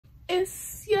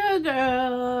It's your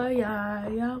girl,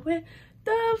 yeah, with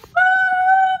the fire.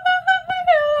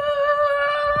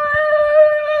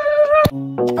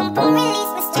 Boom, boom,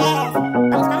 release my stress.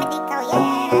 Bounce my dick, oh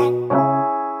yeah.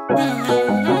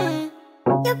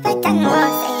 You put on more,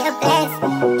 say you're blessed.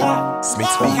 Yeah,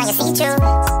 now you see through.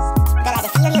 Girl, I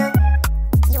feel you.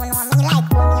 You know me like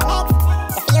hold me legs.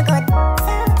 You feel good,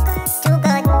 so good, too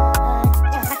good.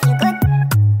 You feel good,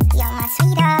 you're my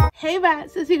sweetheart. Hey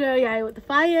rats, it's your girl Yaya with the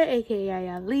fire, aka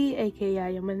Yaya Lee, aka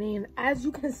Yaya Money, and as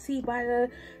you can see by the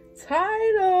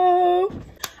title,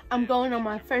 I'm going on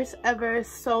my first ever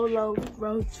solo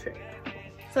road trip.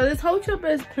 So this whole trip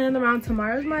is planned around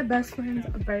tomorrow's my best friend's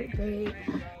birthday,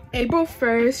 April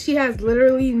 1st. She has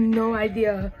literally no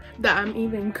idea that I'm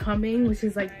even coming, which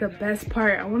is like the best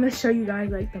part. I want to show you guys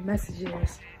like the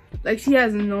messages. Like she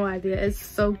has no idea. It's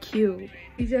so cute.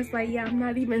 She's just like, yeah, I'm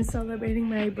not even celebrating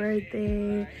my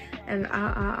birthday, and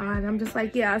and I'm just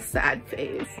like, yeah, sad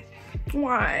face.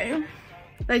 Why?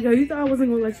 Like, yo, you thought I wasn't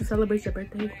gonna let you celebrate your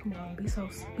birthday? Come on, be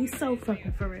so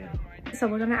fucking for real. So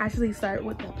we're gonna actually start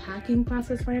with the packing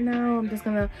process right now. I'm just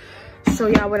gonna show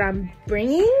y'all what I'm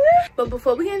bringing. But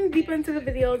before we get deeper into the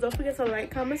video, don't forget to like,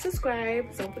 comment,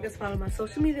 subscribe. Don't forget to follow my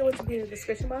social media, which will be in the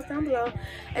description box down below.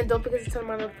 And don't forget to turn on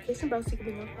my notification bell so you can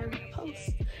be notified when I post.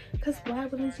 Because why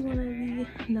wouldn't you want to be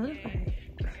notified?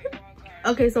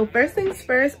 Okay, so first things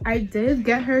first, I did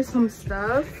get her some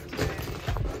stuff.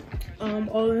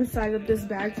 All inside of this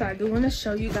bag, so I do want to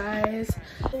show you guys,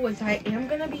 which I am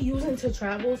gonna be using to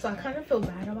travel, so I kind of feel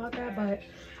bad about that, but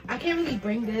I can't really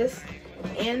bring this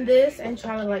and this and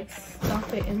try to like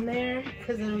stuff it in there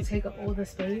because it'll take up all the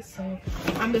space. So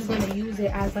I'm just gonna use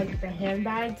it as like the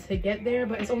handbag to get there,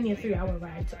 but it's only a 3-hour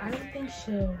ride, so I don't think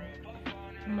she'll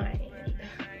mind.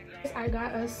 I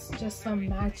got us just some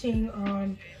matching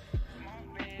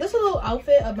this little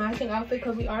outfit, a matching outfit,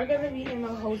 because we are gonna be in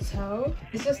a hotel.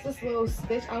 It's just this little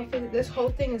stitch outfit. This whole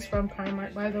thing is from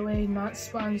Primark, by the way, not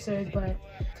sponsored, but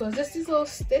so it's just these little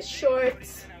stitch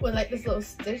shorts with like this little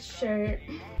stitch shirt.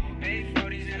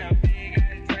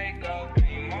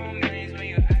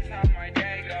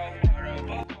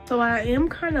 So I am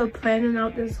kind of planning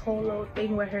out this whole little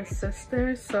thing with her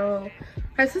sister. So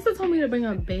her sister told me to bring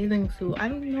a bathing suit. I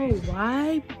don't know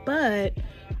why, but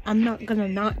I'm not gonna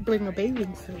not bring a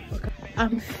bathing suit.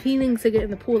 I'm fiending to get in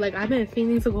the pool. Like, I've been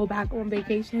fiending to go back on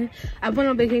vacation. I've been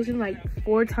on vacation like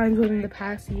 4 times within the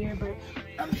past year, but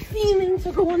I'm fiending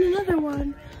to go on another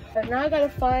one. But now I gotta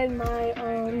find my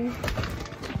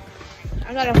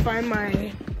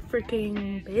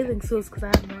freaking bathing suits because I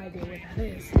have no idea what that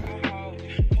is.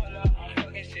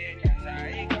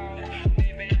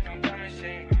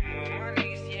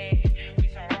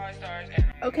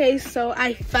 Okay, so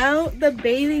I found the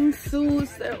bathing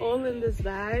suits. They're all in this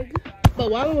bag. But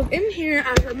while I was in here,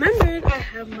 I remembered I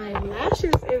have my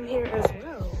lashes in here as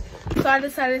well. So I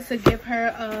decided to give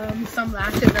her some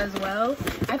lashes as well.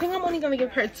 I think I'm only gonna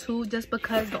give her 2 just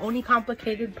because the only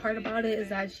complicated part about it is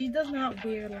that she does not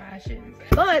wear lashes.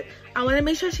 But I want to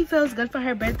make sure she feels good for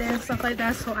her birthday and stuff like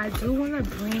that. So I do want to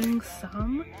bring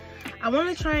some. I want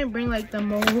to try and bring like the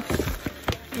most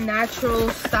natural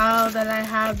style that I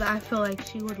have that I feel like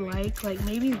she would like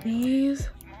maybe these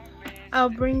I'll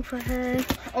bring for her.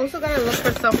 Also gotta look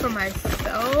for some for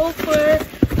myself.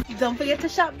 Don't forget to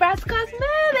shop Bratz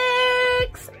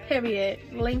Cosmetics, period.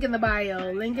 Link in the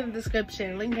bio, link in the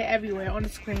description, link it everywhere on the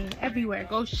screen, everywhere.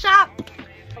 Go shop.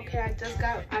 Okay, I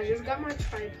just got my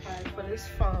tripod for this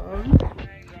phone,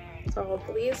 so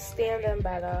hopefully it's standing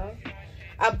better.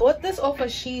 I bought this off of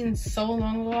Shein so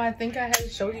long ago. I think I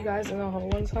had showed you guys in a haul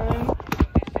one time.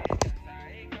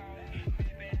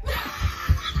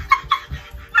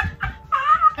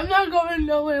 I'm not going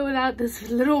nowhere without this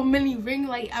little mini ring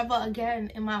light ever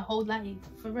again in my whole life,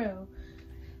 for real.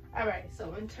 Alright,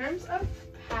 so in terms of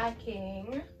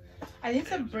packing, I need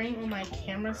to bring all my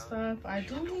camera stuff. I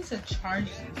do need to charge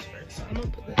these first, so I'm gonna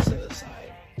put this to the side.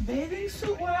 Bathing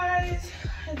suit wise,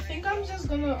 I think I'm just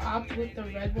gonna opt with the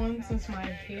red one since my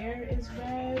hair is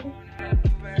red.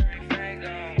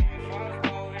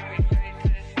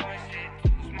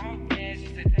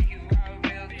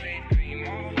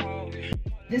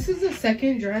 This is the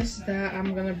second dress that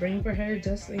I'm gonna bring for her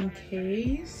just in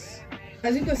case.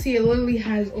 As you can see, it literally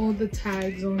has all the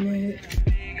tags on it.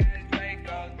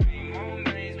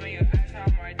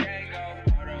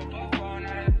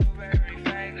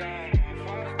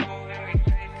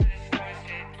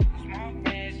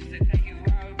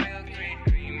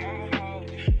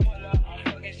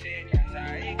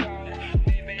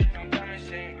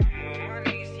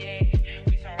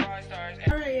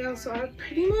 So I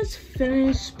pretty much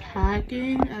finished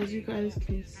packing, as you guys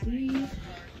can see.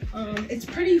 It's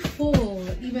pretty full,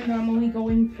 even though I'm only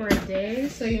going for a day.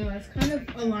 So, you know, it's kind of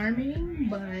alarming,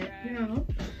 but, you know.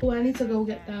 Oh, I need to go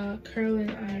get the curling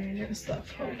iron and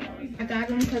stuff. Hold on. I got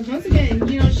them because, once again,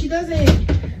 you know, she doesn't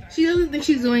think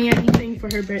she's doing anything for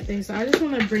her birthday. So, I just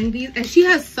want to bring these. And she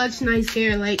has such nice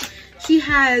hair. Like, she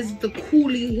has the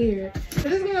coolie hair. I'm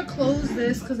just going to close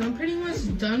this because I'm pretty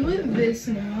much done with this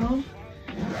now.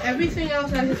 Everything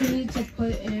else I just need to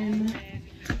put in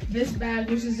this bag,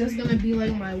 which is just gonna be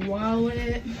like my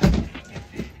wallet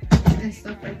and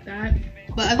stuff like that.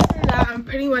 But other than that, I'm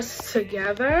pretty much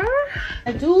together.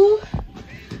 I do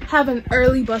have an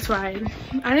early bus ride.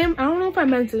 I don't know if I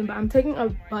mentioned, but I'm taking a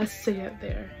bus to get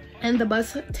there, and the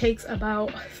bus takes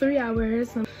about 3 hours.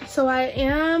 So I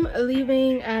am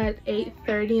leaving at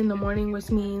 8:30 in the morning, which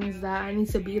means that I need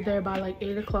to be there by like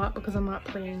 8 o'clock because I'm not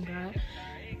playing that.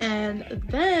 And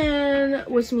then,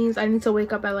 which means I need to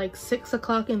wake up at like 6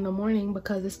 o'clock in the morning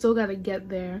because I still gotta get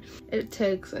there. It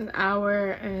takes an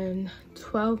hour and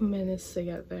 12 minutes to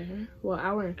get there. Well,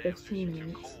 hour and 15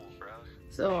 minutes.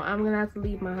 So I'm gonna have to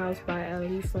leave my house by at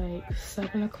least like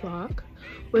 7 o'clock,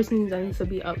 which means I need to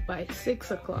be up by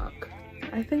 6 o'clock.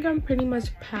 I think I'm pretty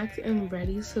much packed and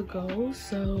ready to go.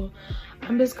 So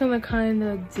I'm just gonna kind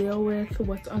of deal with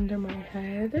what's under my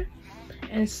head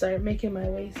and start making my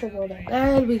way to go to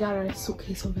bed. We got our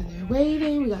suitcase over there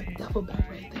waiting. We got the duffel bag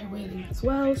right there waiting as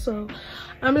well. So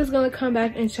I'm just gonna come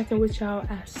back and check in with y'all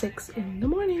at 6 in the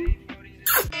morning.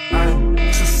 I'm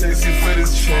too sexy for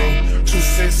this chain, too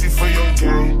sexy for your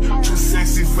game, too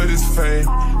sexy for this fame.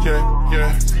 Yeah,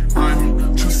 yeah.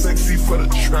 I'm too sexy for the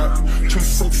trap, too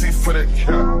sexy for that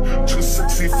cap, too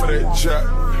sexy for that jack.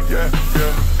 Yeah,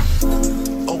 yeah.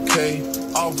 Okay,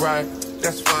 alright,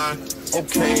 that's fine.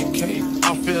 Okay,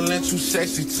 I'm feeling too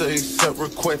sexy to accept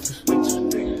requests,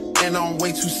 and I'm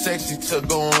way too sexy to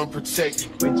go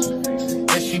unprotected.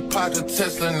 And she popped a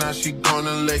Tesla, now she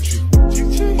gonna let you.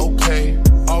 Okay,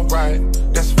 alright,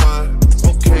 that's fine.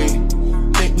 Okay,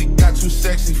 think we got too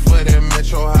sexy for that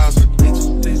metro housing.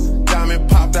 Diamond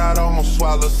popped out, almost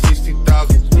swallowed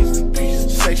 60,000.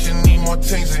 Section need more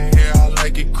things in here, I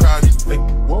like it crowded.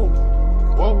 Whoa,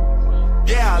 whoa.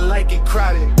 Yeah, I like it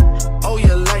crowded. Oh,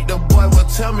 you like the boy? Well,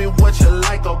 tell me what you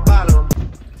like about him.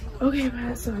 Okay,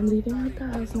 guys, so I'm leaving out the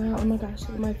house now. Oh my gosh,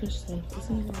 look at my fish tank. This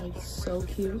is like so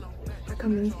cute. I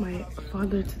convinced my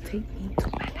father to take me to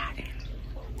my daddy.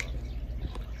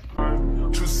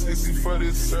 Too sexy for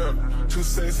this too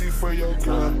sexy for your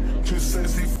girl, too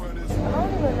sexy for this. I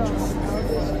don't even know how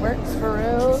this works for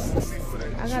real.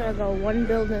 I gotta go one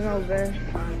building over,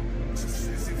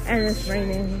 and it's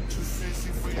raining.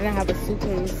 And I have a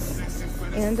suitcase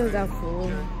and a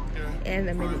duffel and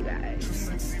a mini bag. This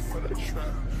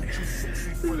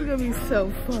is gonna be so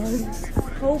fun.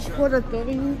 Whole Port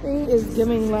Authority thing is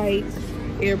giving like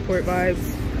airport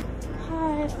vibes.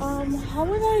 Hi, how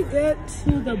would I get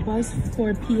to the bus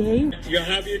for PA? You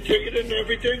have your ticket and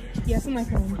everything? Yes, on my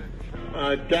phone.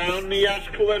 Down the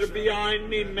escalator behind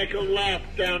me, make a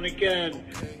left, down again.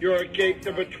 You're at gate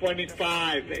number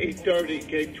 25, 8:30,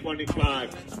 gate 25.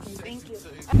 Okay, thank you.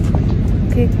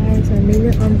 Okay guys, I made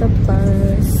it on the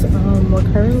bus. We're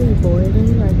currently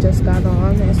boarding. I just got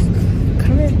on. It's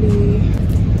currently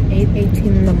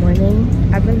 8:18 in the morning.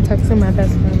 I've been texting my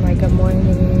best friend like good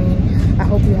morning. I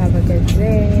hope you have a good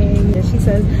day. And she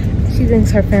says she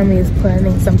thinks her family is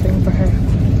planning something for her.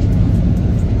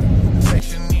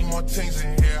 Section need more things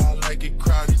in here, I like it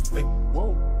crowded.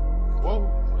 Whoa, whoa.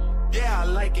 Yeah, I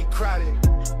like it crowded.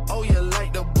 Oh, you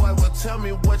like the boy? Well, tell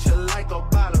me what you like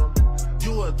about him.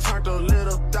 You a turned a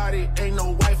little thotty, ain't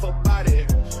no wife about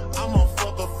it. I'ma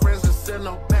fuck her friends and send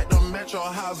them back to metro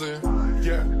housing.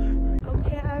 Yeah.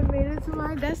 Okay, I made it to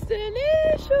my destination.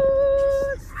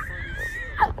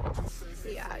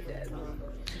 Yeah, I did.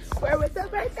 Where was the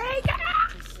birthday girl?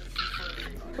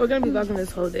 We're gonna be vlogging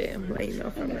this whole day. I'm letting you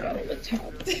know from now.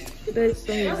 This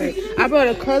thing is great. I brought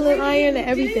a curling iron and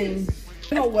everything.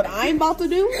 You know what I'm about to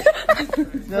do?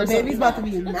 The baby's about to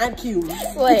be mad cute.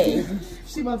 Slay.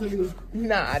 She about to do.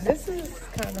 Nah, this is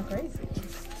kind of crazy.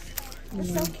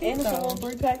 It's so cute. And it's a little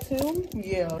bird pack too.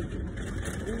 Yeah.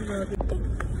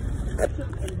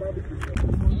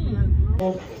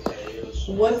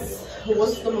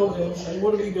 What's the motive? Like,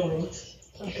 what are we doing?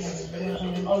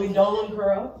 Okay. Are we dolling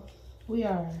her up? We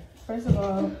are. First of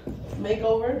all,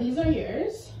 Makeover? these are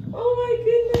yours. Oh my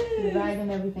goodness. The bag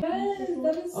and everything. Yes,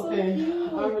 that is so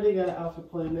cute. I already got an outfit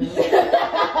planned now.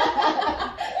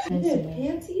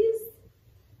 Panties?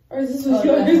 Or is this Oh,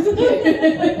 yours?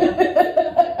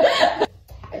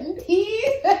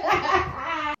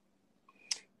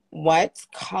 What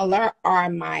color are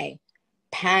my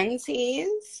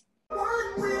panties?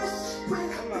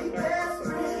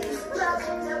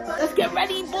 Let's get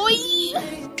ready, boy. In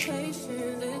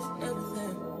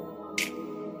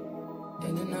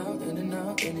and out, in and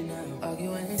out, in and out.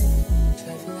 Arguing,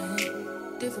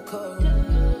 trifling, difficult.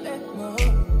 Let more.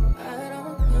 I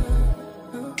don't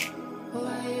know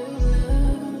why you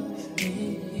love me.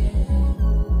 Yeah.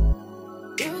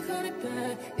 You got it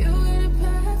bad, you got it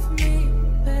bad for me,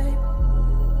 babe.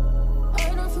 I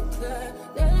don't feel glad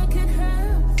that I can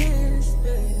have this,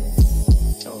 babe.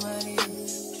 Nobody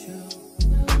else true.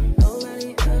 Nobody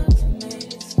else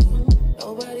made it smooth.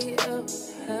 Nobody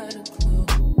else had a clue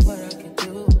what I could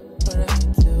do, what I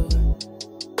could do.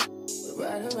 We're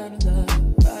right around the love,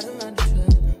 right around the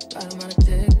trip, right around the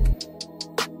dick,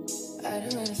 right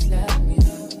around the slap me up.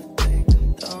 I think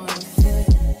I'm throwing a fit.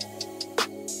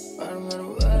 Right around the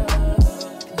world,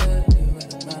 let you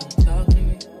right around and talk to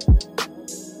me.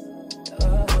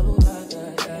 Oh,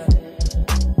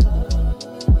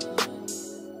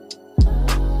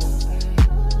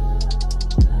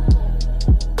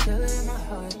 feel it in my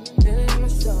heart, feel it in my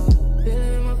soul, feel it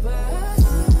in my body,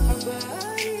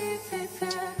 baby.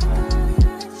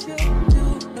 That you do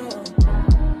know,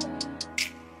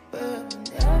 but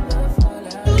never fall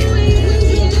out.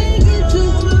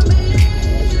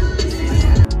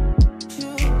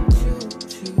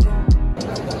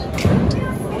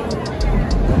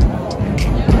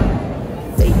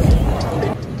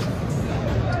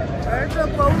 There's a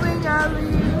bowling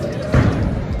alley.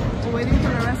 We're waiting for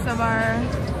the rest of our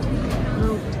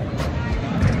group.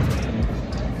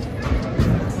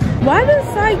 Why does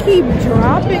I keep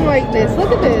dropping like this?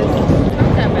 Look at this.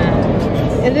 Not that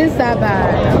bad. It is that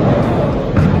bad.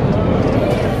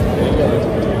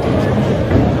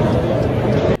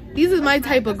 These are my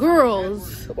type of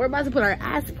girls. We're about to put our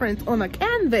ass prints on a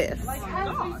canvas.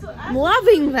 I'm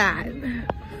loving that. Oh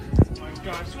my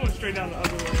gosh, she went straight down the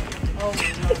other way. Oh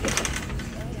my god.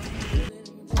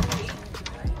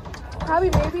 Probably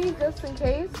maybe just in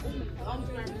case.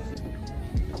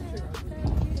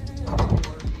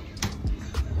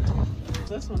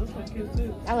 This one cute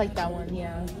too. I like that one,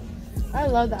 yeah. I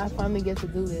love that I finally get to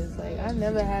do this. Like, I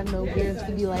never had no girls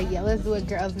to be like, yeah, let's do a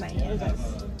girls' night.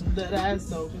 That ass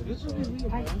though.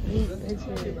 I hate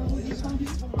bitches.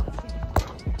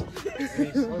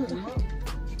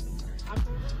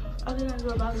 Okay, guys,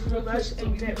 we're about to rush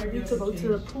and get ready to go to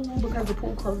the pool because the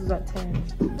pool closes at 10.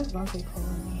 That's Beyonce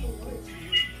calling me.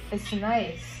 It's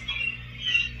nice.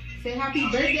 Say happy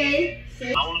birthday.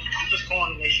 I'm just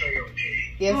calling to make sure you're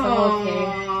okay. Yes, I'm okay.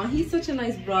 Aw, he's such a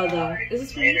nice brother. Is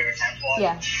this for you?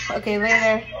 Yeah. Okay,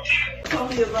 later. Tell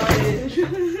me about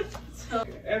it.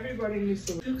 Everybody needs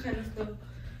to kind of feel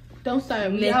Don't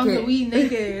start. Naked. We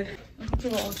naked.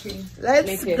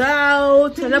 Let's go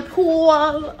to the pool.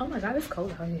 Oh my god, it's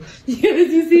cold out here. Yes,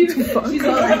 you see? She's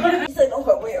like on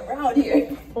her way around here.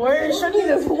 Where is Shani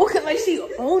just walking like she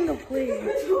owned the place?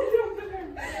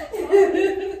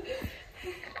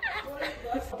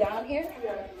 Down here?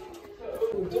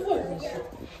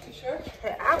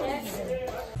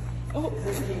 Oh,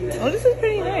 this is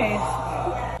pretty nice.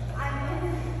 I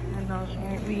know,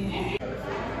 right?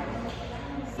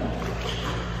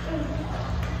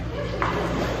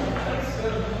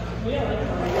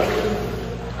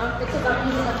 Because I'm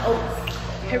using oats.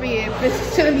 Period. Bitch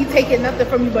shouldn't be taking nothing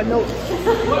from you but notes.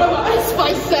 What about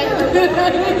Spice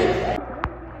said?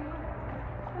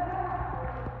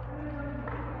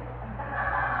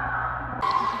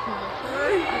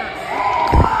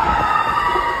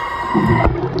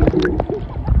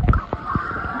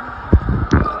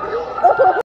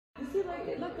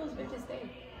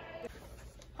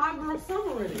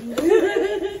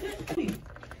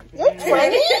 You're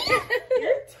 20?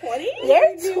 You're 20?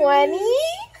 You're 20?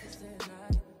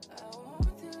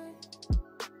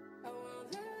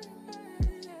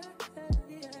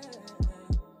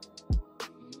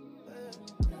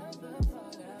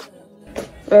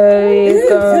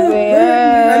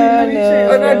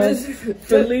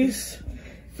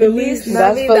 Feliz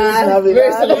Navidad.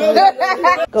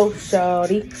 Go,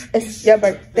 shorty. It's your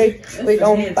birthday. We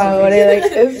gon' party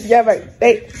like it's your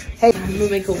birthday. Hey, I'm gonna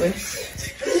make a wish.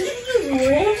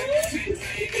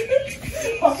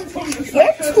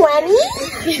 You're 20?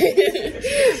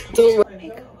 Don't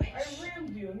make a wish.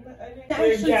 I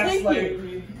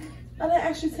didn't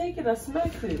actually take it. I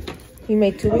smacked it. You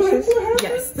made 2 wishes?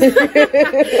 Yes.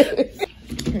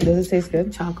 Does it taste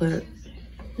good? Chocolate.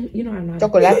 You know I'm not.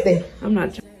 Chocolate. I'm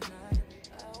not.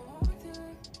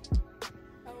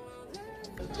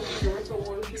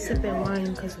 Sipping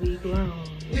wine because we grown.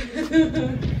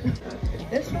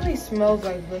 This really smells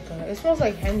like liquor. It smells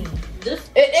like Henny. It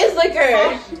is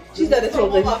liquor. She said it's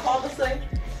liquor.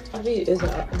 I mean,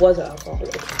 was an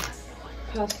alcoholic.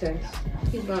 Past tense.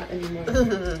 He's not anymore.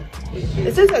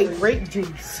 It tastes like grape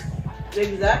juice.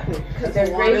 Exactly. Because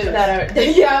They're grapes that are.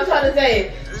 Yeah, I'm trying to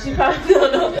say. She probably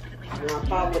don't know.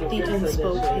 The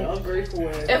unspoken.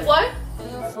 If what?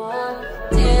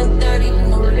 10:30,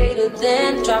 no later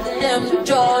than drop them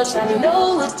drawers. I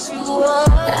know what you are. I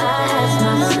ask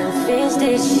myself, is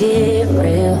this shit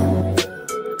real?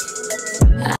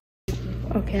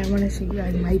 Okay, I want to show you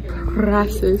guys my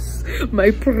process,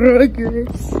 my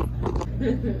progress.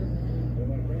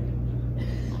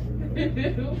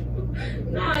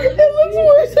 Nah, it looks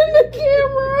worse in the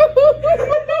camera.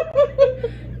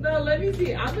 No, let me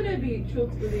see. I'm gonna be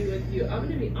truthfully with you. I'm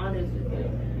gonna be honest with you.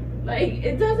 Like,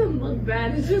 it doesn't look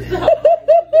bad. It's just not.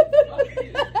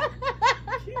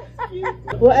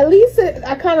 Well, at least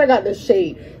I kind of got the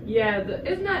shape. Yeah,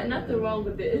 it's not nothing wrong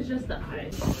with it. It's just the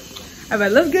eyes. All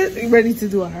right, let's get ready to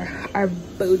do our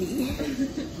booty.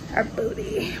 Our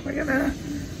booty. We're gonna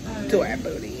do our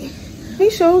booty. Can we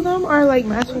show them our like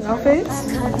matching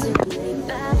outfits?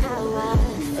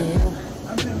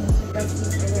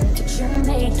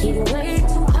 Make it way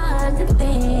too hard to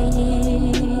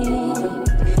think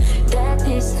that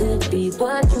this could be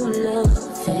what you love.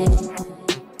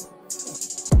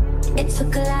 It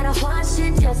took a lot of hard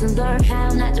shit just to learn how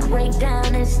not to break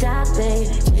down and stop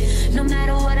it. No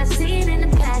matter what I've seen in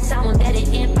the past, I won't let it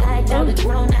impact. I'll be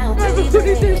grown out, baby.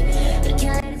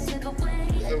 Can't let it slip away.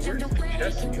 Drift away,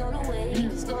 can go away,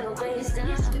 just go to waste. I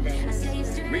say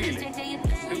it's true, take your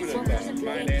face, won't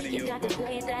you got to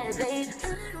play that, babe.